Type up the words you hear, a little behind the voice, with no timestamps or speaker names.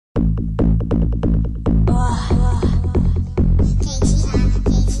Game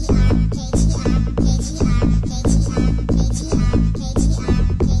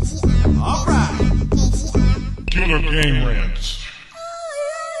Rant.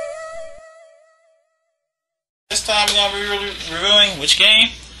 This time we're going to be reviewing which game?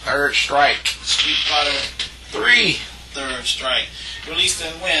 Third Strike. Street Fighter 3. Third Strike. Released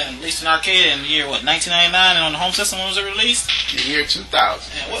in when? Released in arcade in the year, what, 1999? And on the home system, when was it released? The year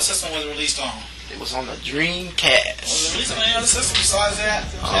 2000. And what system was it released on? It was on the Dreamcast. Was it released on any other system besides that?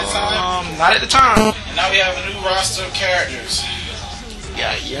 Time? Not at the time. And now we have a new roster of characters. We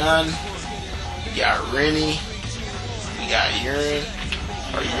got Yun. We got Rennie. We got Urine.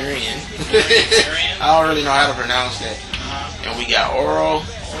 Or Urian. I don't really know how to pronounce that. And we got Oro.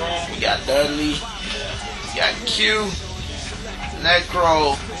 We got Dudley. We got Q.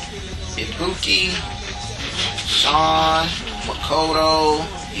 Necro. Ibuki. Sean. Makoto.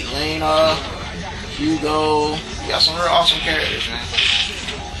 Elena. Hugo. We got some real awesome characters, man.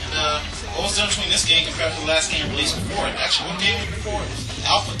 And what was the difference between this game compared to the last game released before it? Actually, what game was before it?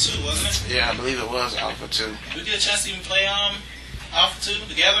 Alpha 2, wasn't it? Yeah, I believe it was Alpha 2. Did we get a chance to even play Alpha 2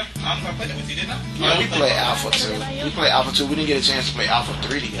 together? I don't know if I played it with you, didn't I? Yeah, we played Alpha 2. We played Alpha 2. We didn't get a chance to play Alpha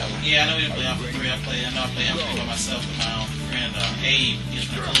 3 together. Yeah, I know we didn't play Alpha 3. I know I played Alpha 3 by myself with my own friend Abe. He was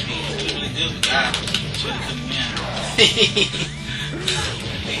from the Philippines. He was really good with guy. But he couldn't win.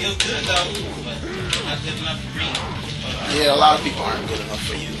 He was good though, but not good enough for me. But, yeah, a lot of people aren't good enough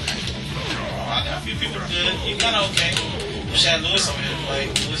for you. I got a few people good. You kind of okay. Wish I had Lewis over here to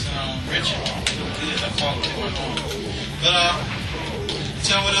play. Lewis and Richard. Good. I thought they weren't on. But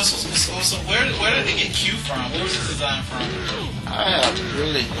tell me what else was so where did they get Q from? Where was his design from? I have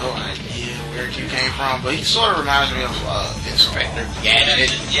really no idea where Q came from, but he sort of reminds me of Inspector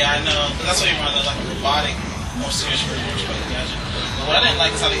Gadget. Yeah, I know. But that's what he reminds me of, like a robotic, more serious version of Inspector Gadget. But what I didn't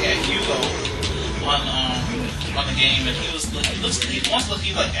like is how they had Hugo on the game, and he once looked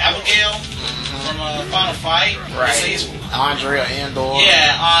like Abigail from Final Fight. Right. Andre or Andor.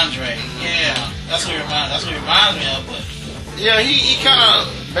 Yeah, Andre. Yeah, that's what he reminds me of. But yeah, he kind of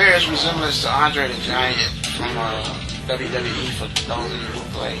bears resemblance to Andre the Giant from WWE for those of you who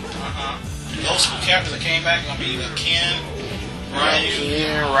play. Those two characters that came back are gonna be Ken,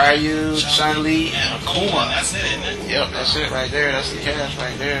 Ryu, Chun-Li, and Akuma. That's it, isn't it? Yep, that's it right there. That's the cast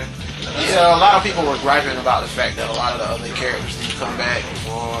right there. Yeah, a lot of people were griping about the fact that a lot of the other characters didn't come back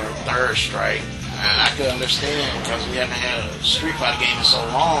for Third Strike. And I could understand because we haven't had a Street Fighter game in so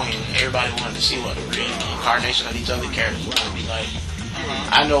long and everybody wanted to see what the real incarnation of these other characters were going to be like.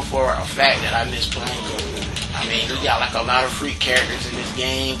 I know for a fact that I miss Blanca. I mean, we got like a lot of freak characters in this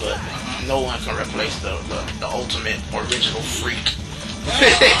game, but no one can replace the ultimate original freak.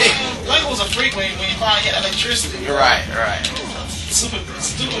 Blanca was a freak when you finally had electricity. Right. Stupid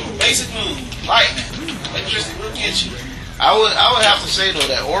basic move, lightning, electricity will get you. I would have to say though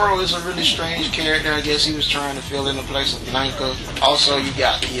that Oro is a really strange character. I guess he was trying to fill in the place of Blanca. Also, you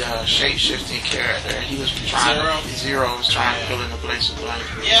got the shape-shifting character. He was trying Zero was trying to fill in the place of Blanca.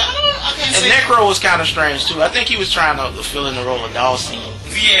 Yeah, I can't say. And Necro was kind of strange too. I think he was trying to fill in the role of Dawson.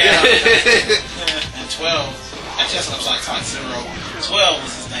 Yeah. And 12. Actually, that's what I'm like. Zero. 12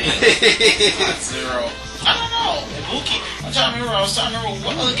 was his name. Zero. I don't know. Ibuki. I was trying to remember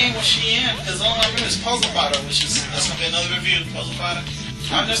what other game was she in, because the only I remember is Puzzle Fighter, that's gonna be another review. Puzzle Fighter.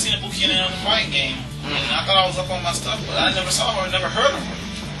 I've never seen Ibuki in another fighting game, and I thought I was up on my stuff, but I never saw her, never heard of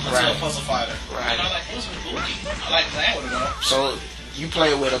her until Puzzle Fighter. Right. And I was like, who's Ibuki? I like playing with her though. So you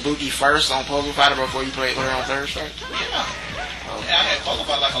played with Ibuki first on Puzzle Fighter before you played with her on Third Strike? Yeah. Yeah, I had Puzzle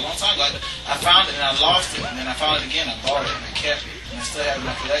Fighter like a long time ago. I found it and I lost it, and then I found it again. I bought it and I kept it, and I still have it in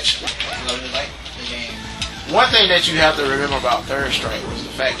my collection because I really like the game. One thing that you have to remember about Third Strike was the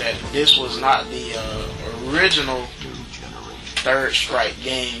fact that this was not the original Third Strike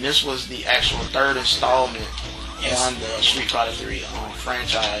game. This was the actual third installment on the Street Fighter 3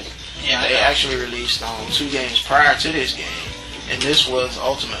 franchise. Yeah, they actually released 2 games prior to this game, and this was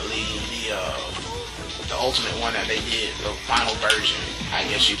ultimately the ultimate one that they did, the final version, I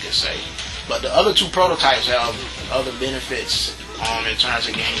guess you could say. But the other 2 prototypes have other benefits in terms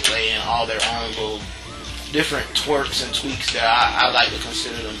of gameplay and all their own little different twerks and tweaks that I like to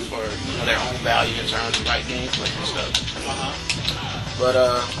consider them for their own value in terms of like gameplay and stuff. But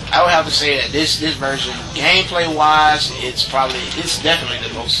I would have to say that this version, gameplay wise, it's definitely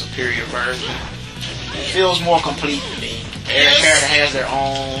the most superior version. It feels more complete to me. Every character has their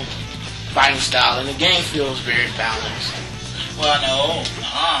own fighting style, and the game feels very balanced. Well, no,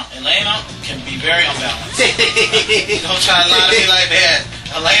 Elena can be very unbalanced. Don't try to lie to me like that.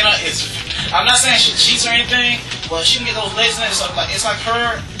 Elena is. I'm not saying she cheats or anything, but she can get those legs in it. So it's like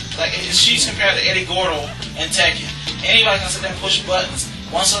her like she's compared to Eddie Gordo and Tekken. Anybody can sit there and push buttons.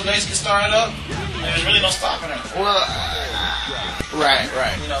 Once her legs get started up, there's really no stopping her. Well, right.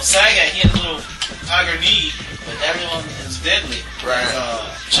 You know, Saga, he had a little tiger knee, but everyone is deadly. Right.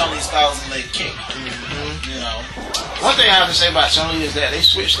 Chun-Li's 1,000-leg kick. You know. One thing I have to say about Chun-Li is that they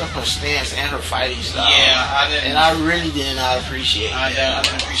switched up her stance and her fighting style. Yeah, I didn't. And I really did not appreciate it. I didn't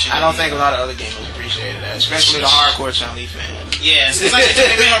appreciate it. I don't think a lot of other gamers appreciated that, especially the hardcore Chun-Li fans. Yes, it's like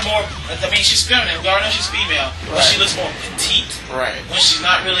they made her more. I mean, she's feminine. We already know she's female, but she looks more petite. Right. When she's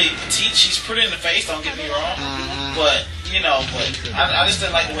not really petite, she's pretty in the face. Don't get me wrong. But you know, I just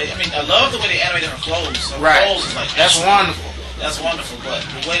didn't like the way. I mean, I love the way they animated her clothes. Her clothes is like that's wonderful. That's wonderful, but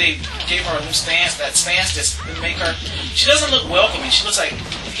the way they gave her a new stance, that stance just make her. She doesn't look welcoming. She looks like,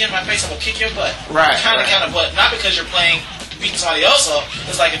 if you get in my face, I'm gonna kick your butt. Right. Kind of, but not because you're playing beating somebody else up.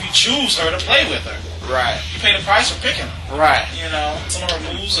 It's like if you choose her to play with her. Right. You pay the price for picking her. Right. You know, some of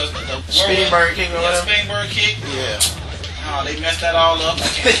her moves, the spinning bird kick or whatever. Spinning bird kick. Yeah. Oh, they messed that all up.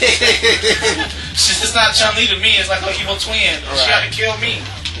 She's just not Chun-Li to me. It's like an evil twin. Right. She got to kill me,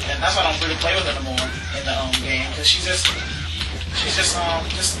 and that's why I don't really play with her anymore in the game because she's just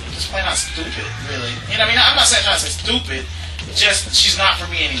plain out stupid, really. You know, I mean, I'm not saying trying to say stupid. Just she's not for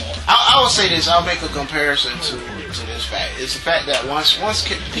me anymore. I will say this. I'll make a comparison to this fact. It's the fact that once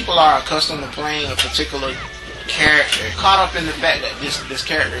people are accustomed to playing a particular character, caught up in the fact that this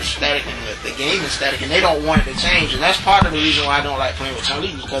character is static and the game is static, and they don't want it to change. And that's part of the reason why I don't like playing with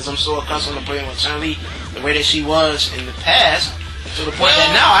Chun-Li, because I'm so accustomed to playing with Chun-Li the way that she was in the past, to the point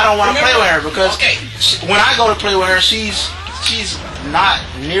that now I don't want to play with her because when I go to play with her, she's not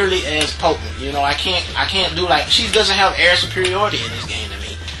nearly as potent. You know, I can't do like she doesn't have air superiority in this game to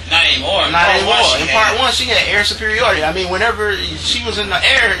me. Not anymore. Not anymore. In part 1, she had air superiority. I mean, whenever she was in the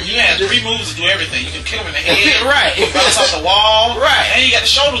air, you had 3 moves to do everything. You could kill him in the head, right? You could bounce off the wall, right? And you got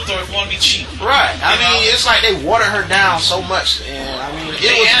the shoulder throw if you want to be cheap, right? I mean, it's like they watered her down so much, and I mean,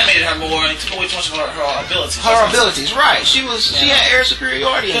 they animated her more and took away too much of her abilities. Her abilities, right? She had air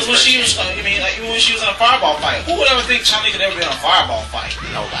superiority. Because when she was, I mean, like even when she was in a fireball fight, who would ever think Chun-Li could ever be in a fireball fight?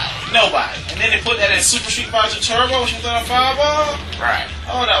 Nobody. And then they put that in Super Street Fighter Turbo, she was in a fireball. Right.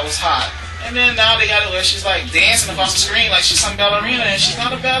 Oh, that was hot. And then now they got it where she's like dancing across the screen like she's some ballerina, and she's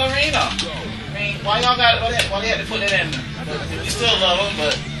not a ballerina. I mean, why y'all got it? Why they had to put that in there? We still love her,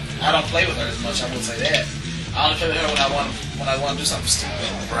 but I don't play with her as much. I would say that. I only play with her when I want to do something stupid.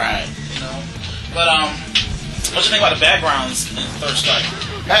 Right. You know. But what you think about the backgrounds in Third Strike?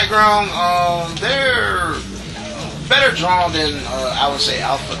 Background, they're better drawn than I would say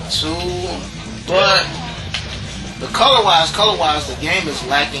Alpha 2, but the color-wise, the game is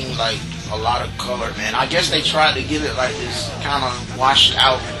lacking like a lot of color, man. I guess they tried to give it like this kind of washed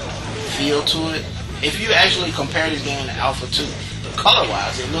out feel to it. If you actually compare this game to Alpha 2, the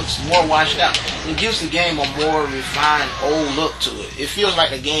color-wise, it looks more washed out. It gives the game a more refined, old look to it. It feels like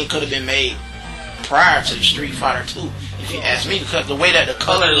the game could have been made prior to the Street Fighter 2, if you ask me, because the way that the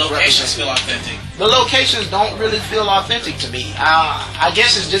color the locations feel authentic. The locations don't really feel authentic to me. I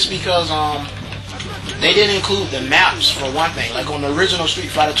guess it's just because they didn't include the maps for one thing. Like on the original Street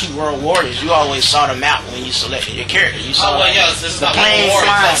Fighter 2 World Warriors, you always saw the map when you selected your character. You saw this is the not plane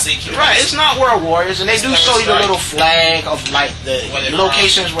flying. Right, it's not World Warriors, and they do show you the little flag of like the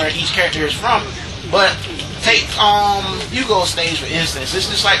locations where each character is from. But take Hugo's stage for instance. It's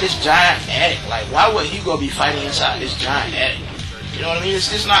just like this giant attic. Like, why would Hugo be fighting inside this giant attic? You know what I mean? It's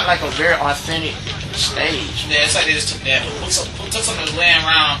just not like a very authentic stage. Yeah, it's like they just took that, took something that's laying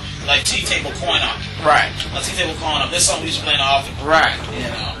around like T-table coin up. Right. A T-table coin up. This is something we used to play in the office. Right. You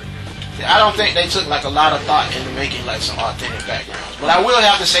know. I don't think they took like a lot of thought into making like some authentic backgrounds. But I will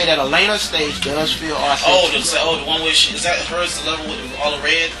have to say that Elena's stage does feel authentic. The one with is that hers? The level with all the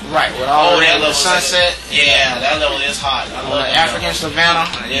red? Right, with all the red, the sunset. Yeah, that level is hot. I love the African Savannah.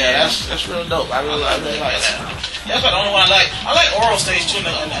 Yeah, that's real dope. I really like that. Yeah, that's the only one I like. I like Oral stage too.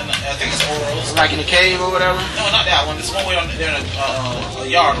 I think it's Oral's. Like in the cave or whatever. No, not that one. This one way they're in a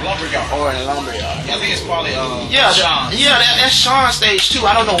yard, a lumber yard. Or in a lumber yard. Yeah, I think it's probably Sean. Yeah, that's Sean's stage too.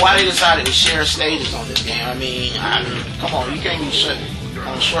 I don't know why they decided to share stages on this game. I mean, come on, you can't be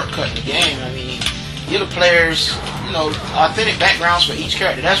shortcutting the game. I mean, give the players, authentic backgrounds for each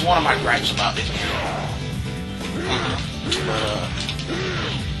character. That's one of my gripes about this game.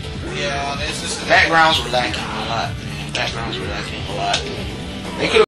 Yeah, this backgrounds were lacking a lot, man. Backgrounds were lacking a lot. They could